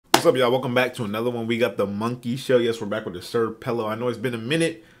What's up, y'all? Welcome back to another one. We got the Monkey Show. Yes, we're back with the Sir Pillow. I know it's been a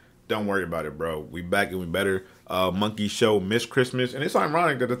minute. Don't worry about it, bro. We back and we better. Monkey Show, Miss Christmas. And it's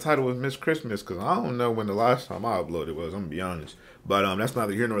ironic that the title was Miss Christmas because I don't know when the last time I uploaded was. I'm going to be honest. But that's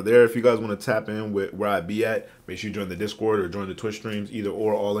neither here nor there. If you guys want to tap in with where I be at, make sure you join the Discord or join the Twitch streams. Either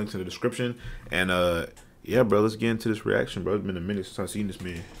or, all links in the description. And yeah, bro, let's get into this reaction, bro. It's been a minute since I've seen this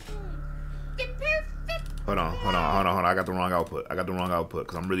man. Hold on. I got the wrong output.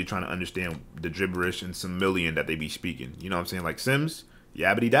 Because I'm really trying to understand the gibberish and Simillion that they be speaking. You know what I'm saying? Like Sims,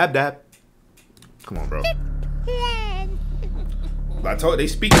 yabbity dab dab. Come on, bro. I told you, they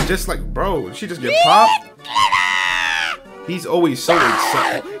speak just like, bro. Did she just get popped? He's always so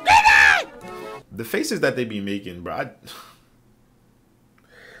excited. The faces that they be making, bro.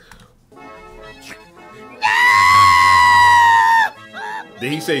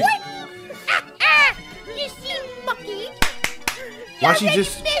 Did he say? Why'd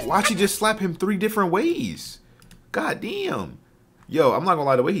she just slap him 3 different ways? God damn. Yo, I'm not gonna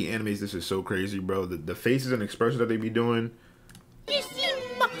lie, the way he animates this is so crazy, bro. The faces and expressions that they be doing. You see,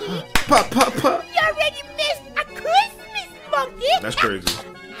 Monkey? Pop. You already missed a Christmas, Monkey. That's crazy.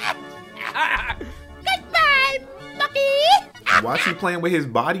 Goodbye, Monkey. Why she playing with his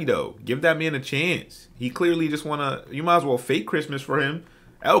body though? Give that man a chance. He clearly just wanna. You might as well fake Christmas for him.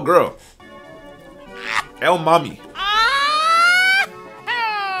 L girl. L mommy.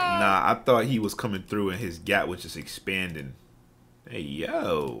 Nah, I thought he was coming through and his gat was just expanding. Hey,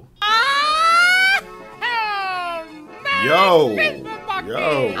 yo. Yo.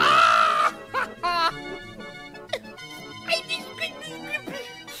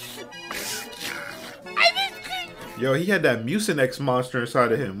 Yo, he had that Mucinex monster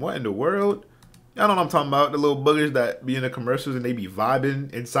inside of him. What in the world? Y'all know what I'm talking about? The little boogers that be in the commercials and they be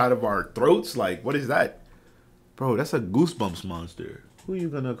vibing inside of our throats? Like, what is that? Bro, that's a Goosebumps monster. Who you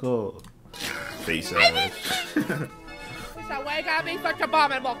gonna call? Face ass. So why you gotta be such a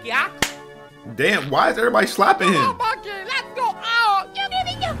bummer, Monkey, huh? Damn, why is everybody slapping him? Oh, Monkey, let's go out!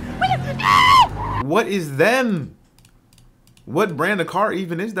 What is them? What brand of car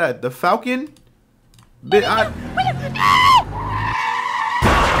even is that? The Falcon? Bro,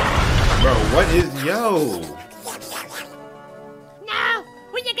 what is yo? Now,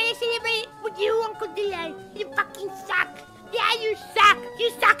 when you gonna celebrate with you, Uncle Dylan? You fucking suck. Yeah, you suck.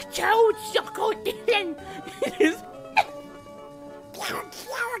 You suck too, Uncle Dylan.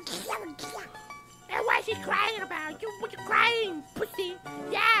 And why is she crying about? What you crying, pussy?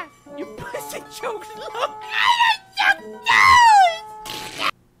 Yeah, you pussy jokes. Look, I suck too.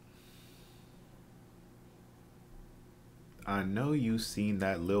 I know you seen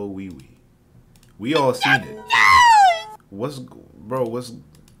that Lil Wee Wee. We all seen it. What?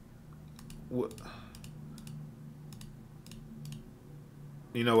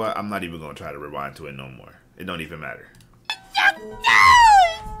 You know what? I'm not even gonna try to rewind to it no more. It don't even matter.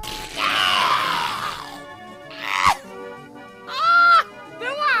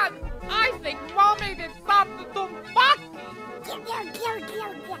 I think Mommy did something to Monkey.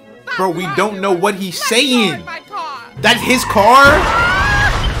 Bro, we don't know what he's saying. That's his car?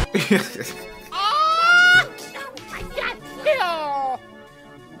 Oh my God, kill!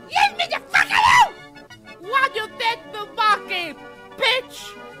 Leave me the fuck alone! What you did to Monkey, bitch!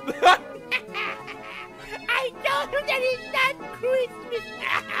 I know that it's not Christmas.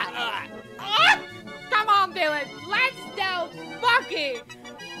 Come on, Dylan, let's tell Monkey.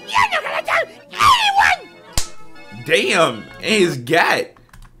 You're not gonna tell anyone! Damn, and his gat.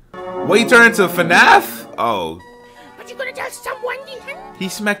 What, he turned into FNAF? Oh. But you gonna tell someone, Dylan? He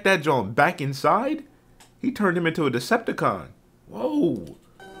smacked that joint back inside? He turned him into a Decepticon. Whoa.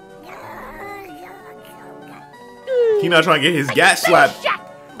 He not trying to get his gat slapped.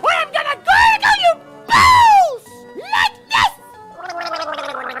 What I'm gonna gurgle you balls! Like this!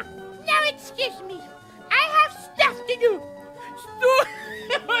 Now excuse me. I have stuff to do.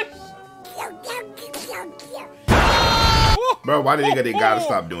 Bro, why did they gotta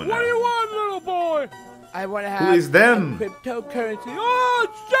stop doing that? What do you want, little boy? I want to have Who is them? cryptocurrency. Oh,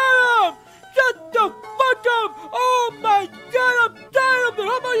 shut up! Shut the fuck up! Oh my God, I'm tired of it!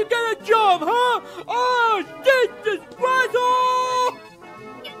 How about you get a job, huh? Oh, Jesus Christ! Oh!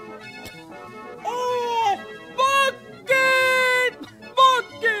 Oh!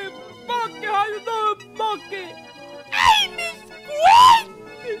 Monkey! How you doing, Monkey? I miss Gwen!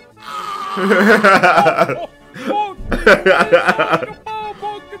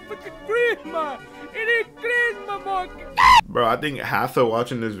 Bro, I think half of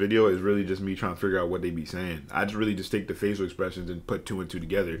watching this video is really just me trying to figure out what they be saying. I just really just take the facial expressions and put 2 and 2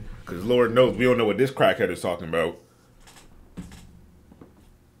 together. Because Lord knows we don't know what this crackhead is talking about.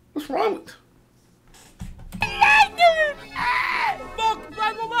 wrong with...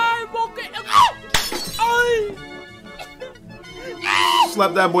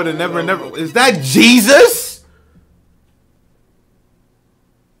 Slap that boy to never, never. Is that Jesus?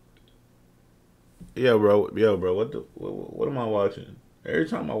 Yo, bro. What am I watching? Every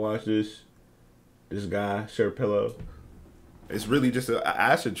time I watch this guy share pillow, it's really just an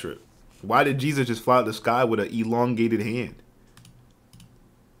acid trip. Why did Jesus just fly out the sky with an elongated hand?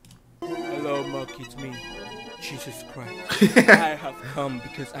 Hello, Mokey, it's me, Jesus Christ. I have come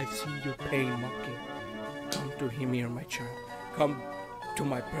because I've seen your pain, Mokey. Come to hear me, my child. Come to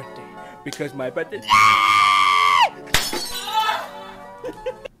my birthday, because my birthday... I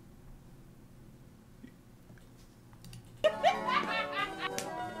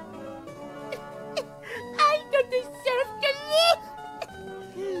don't deserve to live!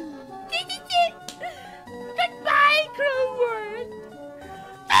 This is it! Goodbye, cruel world!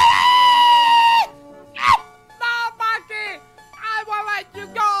 No, Mokey! I won't let you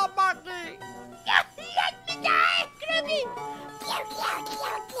go, Mokey! Let me die, Groovy!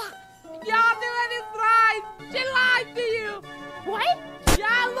 You're doing it right! She lied to you! What?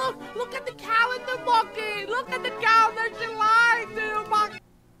 Yeah, look at the calendar, Mokey! Look at the calendar, she lied to you, Mokey!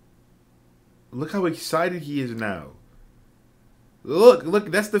 Look how excited he is now.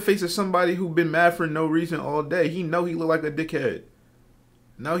 Look, that's the face of somebody who been mad for no reason all day. He know he look like a dickhead.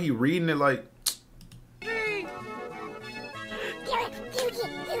 Now he reading it like...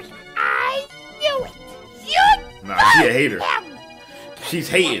 I knew it! You Nah, she a hater. She's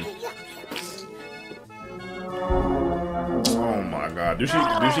hating. Oh my god. Do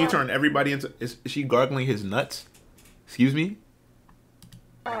she turn everybody into... Is she gargling his nuts? Excuse me?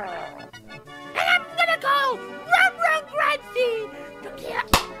 And I'm gonna go run Grunty to kill...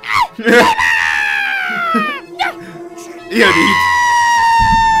 Yeah, dude.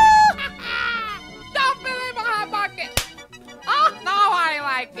 Don't believe her, Mokey! Oh, now I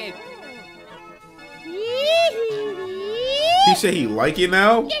like it! He said he like it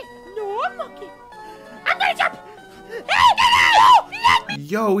now? No, Mokey. I'm gonna jump!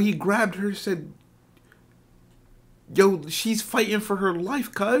 Yo, he grabbed her, said... Yo, she's fighting for her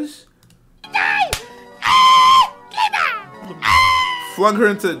life, cuz. Flung her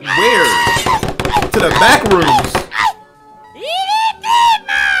into where? To the back rooms.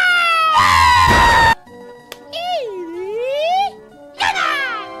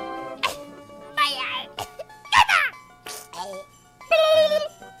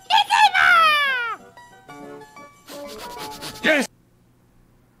 Yes!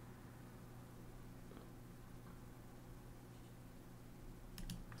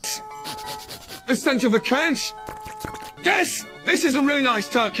 The stench of a cash? Yes! This is a really nice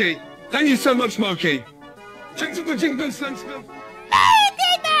turkey. Thank you so much, Mokey. Jingle, jingle, stench of...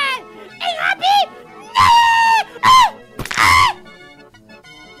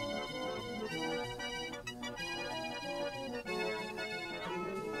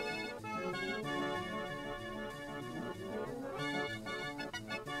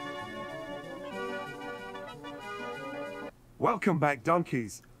 Welcome back,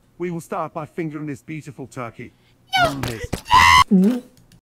 donkeys. We will start by fingering this beautiful turkey. No.